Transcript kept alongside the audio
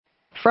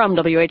From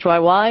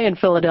WHYY in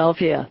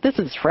Philadelphia, this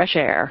is Fresh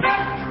Air.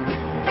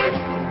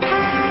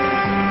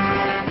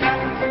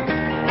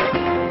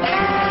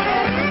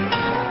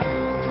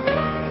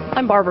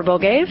 I'm Barbara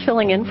Boguet,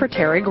 filling in for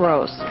Terry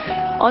Gross.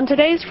 On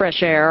today's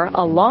Fresh Air,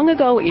 a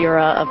long-ago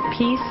era of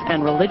peace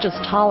and religious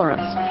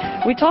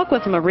tolerance. We talk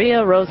with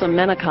Maria Rosa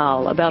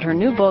Menocal about her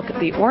new book,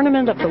 The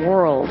Ornament of the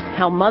World,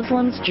 How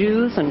Muslims,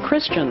 Jews, and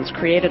Christians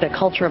Created a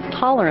Culture of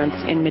Tolerance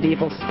in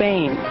Medieval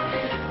Spain.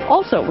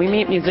 Also, we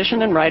meet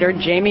musician and writer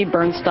Jamie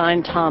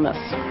Bernstein Thomas,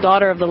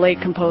 daughter of the late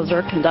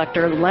composer,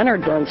 conductor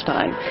Leonard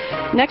Bernstein.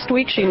 Next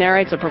week, she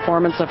narrates a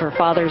performance of her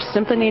father's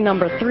Symphony No.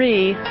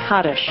 3,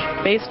 Kaddish,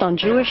 based on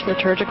Jewish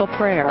liturgical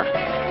prayer.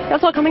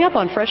 That's all coming up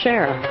on Fresh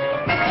Air.